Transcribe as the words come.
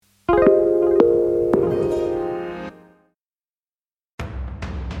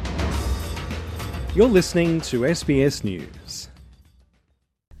You're listening to SBS News.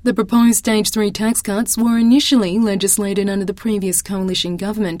 The proposed Stage 3 tax cuts were initially legislated under the previous coalition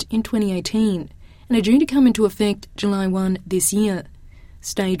government in 2018 and are due to come into effect July 1 this year.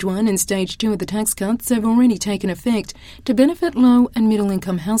 Stage 1 and Stage 2 of the tax cuts have already taken effect to benefit low and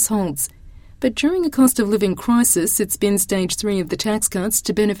middle-income households. But during a cost of living crisis, it's been Stage 3 of the tax cuts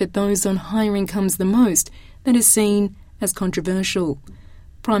to benefit those on higher incomes the most that is seen as controversial.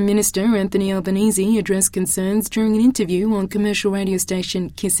 Prime Minister Anthony Albanese addressed concerns during an interview on commercial radio station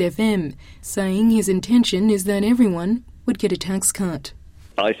Kiss FM, saying his intention is that everyone would get a tax cut.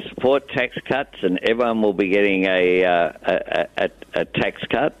 I support tax cuts and everyone will be getting a tax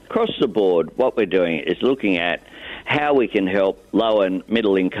cut. Across the board, what we're doing is looking at how we can help low and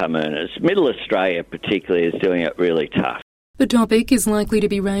middle income earners. Middle Australia particularly is doing it really tough. The topic is likely to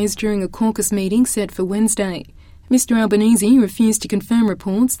be raised during a caucus meeting set for Wednesday. Mr Albanese refused to confirm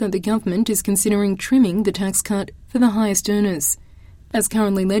reports that the government is considering trimming the tax cut for the highest earners. As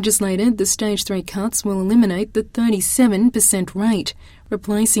currently legislated, the Stage 3 cuts will eliminate the 37% rate,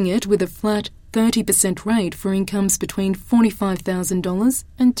 replacing it with a flat 30% rate for incomes between $45,000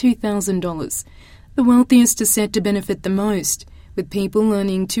 and $2,000. The wealthiest are set to benefit the most, with people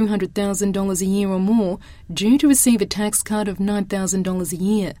earning $200,000 a year or more due to receive a tax cut of $9,000 a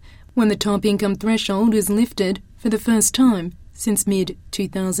year, when the top income threshold is lifted for the first time since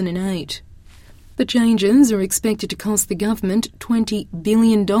mid-2008. The changes are expected to cost the government $20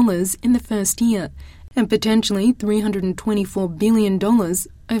 billion in the first year and potentially $324 billion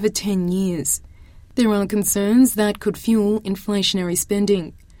over 10 years. There are concerns that could fuel inflationary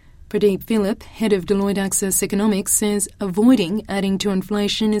spending. Pradeep Phillip, head of Deloitte Access Economics, says avoiding adding to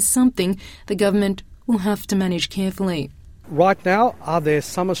inflation is something the government will have to manage carefully. Right now, are there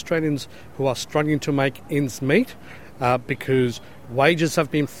some Australians who are struggling to make ends meet because wages have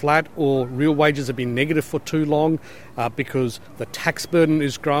been flat or real wages have been negative for too long because the tax burden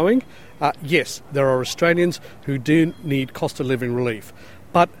is growing? Yes, there are Australians who do need cost of living relief.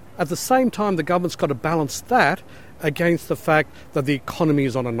 But at the same time, the government's got to balance that against the fact that the economy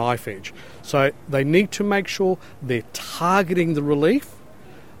is on a knife edge. So they need to make sure they're targeting the relief.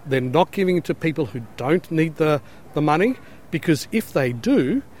 They're not giving it to people who don't need the money, because if they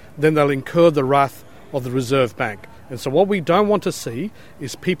do, then they'll incur the wrath of the Reserve Bank. And so what we don't want to see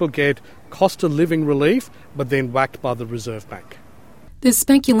is people get cost of living relief but then whacked by the Reserve Bank. There's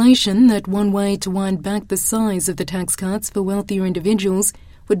speculation that one way to wind back the size of the tax cuts for wealthier individuals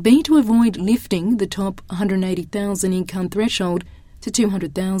would be to avoid lifting the top 180,000 income threshold to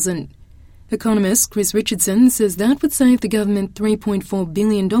 200,000. Economist Chris Richardson says that would save the government $3.4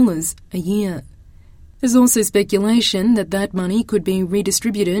 billion a year. There's also speculation that that money could be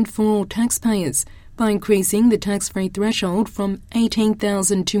redistributed for all taxpayers by increasing the tax-free threshold from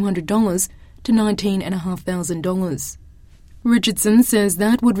 $18,200 to $19,500. Richardson says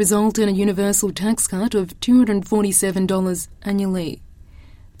that would result in a universal tax cut of $247 annually.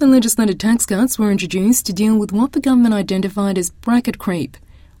 The legislated tax cuts were introduced to deal with what the government identified as bracket creep,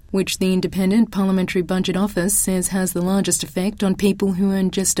 which the Independent Parliamentary Budget Office says has the largest effect on people who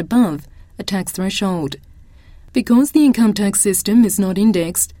earn just above a tax threshold. Because the income tax system is not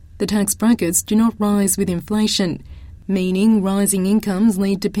indexed, the tax brackets do not rise with inflation, meaning rising incomes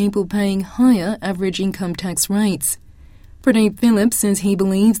lead to people paying higher average income tax rates. Pradeep Phillip says he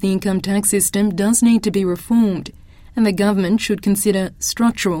believes the income tax system does need to be reformed, and the government should consider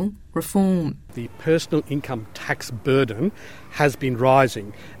structural reform. The personal income tax burden has been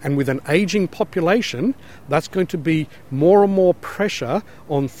rising, and with an ageing population, that's going to be more and more pressure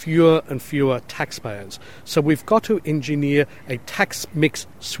on fewer and fewer taxpayers. So we've got to engineer a tax mix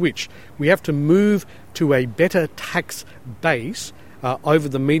switch. We have to move to a better tax base over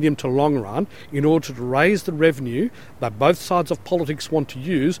the medium to long run in order to raise the revenue that both sides of politics want to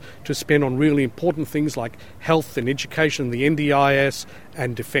use to spend on really important things like health and education, the NDIS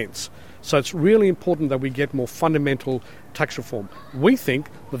and defence. So it's really important that we get more fundamental tax reform. We think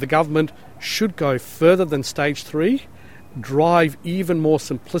that the government should go further than Stage 3, drive even more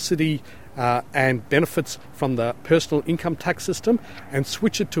simplicity and benefits from the personal income tax system and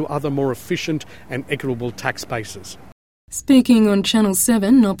switch it to other more efficient and equitable tax bases. Speaking on Channel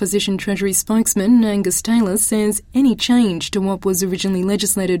 7, Opposition Treasury spokesman Angus Taylor says any change to what was originally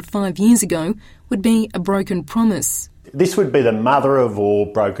legislated 5 years ago would be a broken promise. This would be the mother of all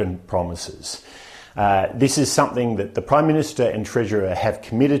broken promises. This is something that the Prime Minister and Treasurer have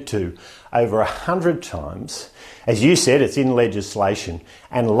committed to over 100 times. As you said, it's in legislation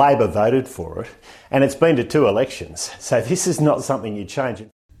and Labor voted for it, and it's been to 2 elections. So this is not something you change.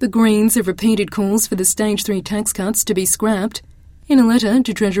 The Greens have repeated calls for the Stage 3 tax cuts to be scrapped. In a letter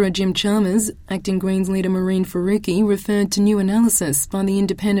to Treasurer Jim Chalmers, Acting Greens leader Maureen Faruqi referred to new analysis by the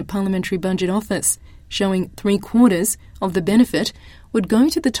Independent Parliamentary Budget Office, showing 3/4 of the benefit would go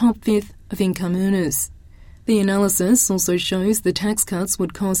to the top fifth of income earners. The analysis also shows the tax cuts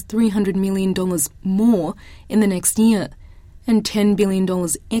would cost $300 million more in the next year and $10 billion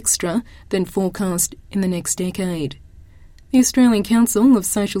extra than forecast in the next decade. The Australian Council of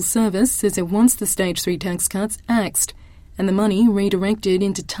Social Service says it wants the Stage 3 tax cuts axed and the money redirected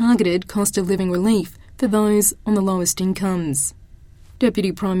into targeted cost of living relief for those on the lowest incomes.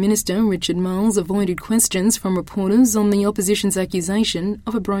 Deputy Prime Minister Richard Marles avoided questions from reporters on the opposition's accusation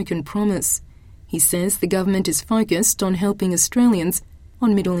of a broken promise. He says the government is focused on helping Australians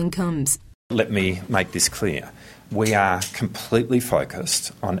on middle incomes. Let me make this clear. We are completely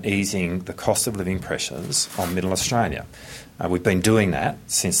focused on easing the cost of living pressures on middle Australia. We've been doing that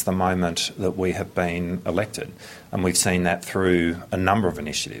since the moment that we have been elected, and we've seen that through a number of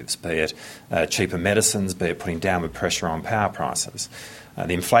initiatives, be it cheaper medicines, be it putting downward pressure on power prices.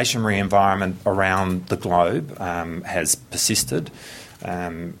 The inflationary environment around the globe has persisted,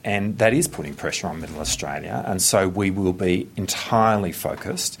 and that is putting pressure on middle Australia, and so we will be entirely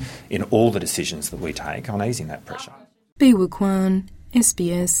focused in all the decisions that we take on easing that pressure. Biwa Kwan,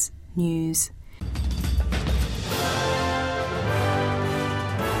 SBS News.